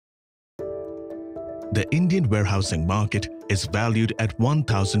The Indian warehousing market is valued at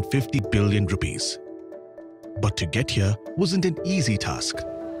 1,050 billion rupees. But to get here wasn't an easy task.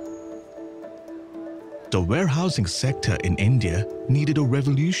 The warehousing sector in India needed a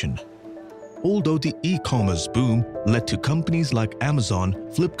revolution. Although the e-commerce boom led to companies like Amazon,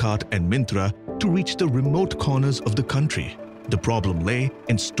 Flipkart and Myntra to reach the remote corners of the country, the problem lay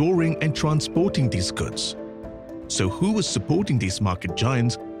in storing and transporting these goods. So who was supporting these market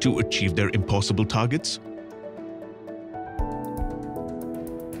giants to achieve their impossible targets?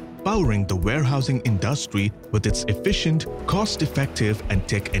 Powering the warehousing industry with its efficient, cost-effective and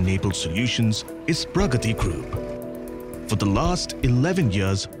tech-enabled solutions is Pragati Group. For the last 11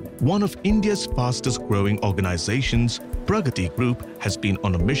 years, one of India's fastest-growing organizations, Pragati Group has been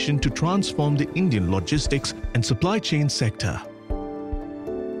on a mission to transform the Indian logistics and supply chain sector.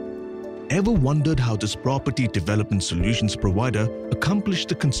 Ever wondered how this property development solutions provider accomplished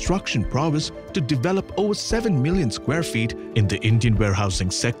the construction prowess to develop over 7 million square feet in the Indian warehousing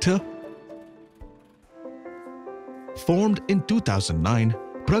sector? Formed in 2009,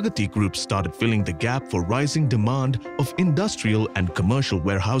 Pragati Group started filling the gap for rising demand of industrial and commercial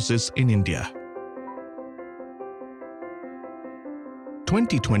warehouses in India.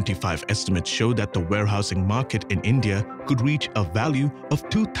 2025 estimates show that the warehousing market in India could reach a value of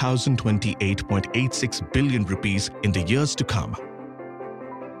 2,028.86 billion rupees in the years to come.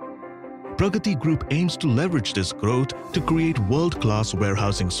 Pragati Group aims to leverage this growth to create world-class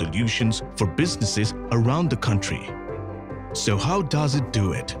warehousing solutions for businesses around the country. So how does it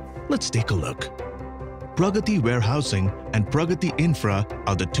do it? Let's take a look. Pragati Warehousing and Pragati Infra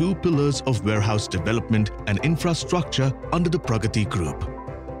are the two pillars of warehouse development and infrastructure under the Pragati Group.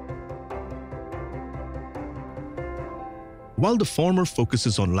 While the former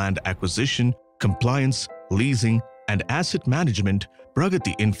focuses on land acquisition, compliance, leasing, and asset management,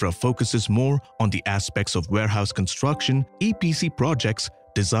 Pragati Infra focuses more on the aspects of warehouse construction, EPC projects,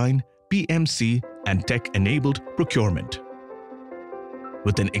 design, PMC, and tech-enabled procurement.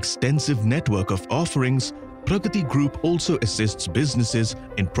 With an extensive network of offerings, Pragati Group also assists businesses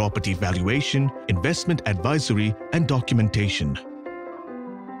in property valuation, investment advisory, and documentation.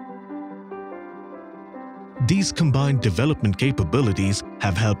 These combined development capabilities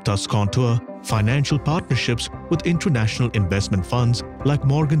have helped us contour financial partnerships with international investment funds like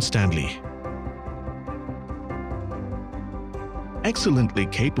Morgan Stanley. Excellently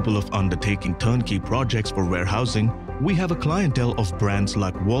capable of undertaking turnkey projects for warehousing, we have a clientele of brands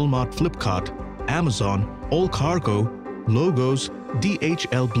like Walmart, Flipkart, Amazon, All Cargo, Logos,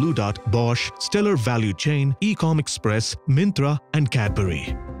 DHL Blue Dart, Bosch, Stellar Value Chain, Ecom Express, Myntra, and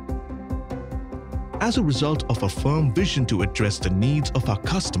Cadbury. As a result of a firm vision to address the needs of our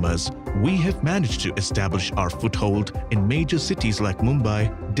customers, we have managed to establish our foothold in major cities like Mumbai,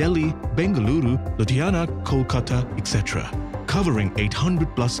 Delhi, Bengaluru, Ludhiana, Kolkata, etc., covering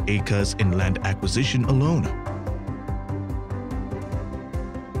 800 plus acres in land acquisition alone.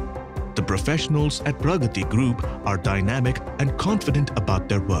 The professionals at Pragati Group are dynamic and confident about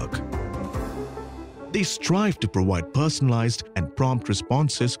their work. They strive to provide personalized and prompt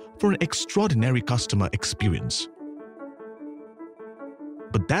responses for an extraordinary customer experience.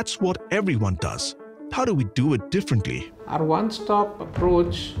 But that's what everyone does. How do we do it differently? Our one-stop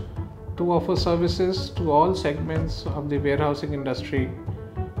approach to offer services to all segments of the warehousing industry,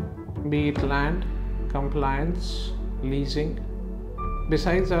 be it land, compliance, leasing.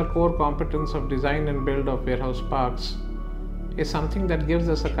 Besides our core competence of design and build of warehouse parks, is something that gives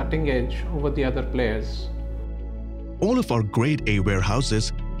us a cutting edge over the other players. All of our Grade A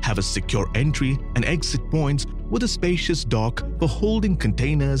warehouses have a secure entry and exit points with a spacious dock for holding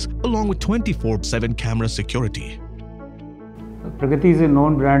containers along with 24/7 camera security. Pragati is a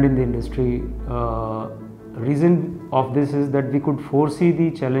known brand in the industry. Reason of this is that we could foresee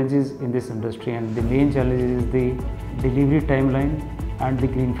the challenges in this industry, and the main challenge is the delivery timeline and the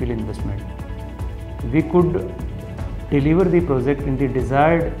greenfield investment. We could deliver the project in the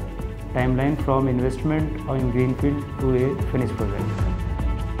desired timeline from investment or in greenfield to a finished project.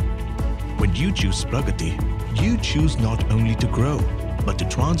 When you choose Pragati, you choose not only to grow, but to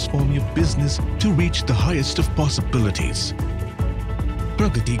transform your business to reach the highest of possibilities.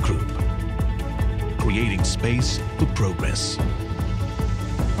 Pragati Group, creating space for progress.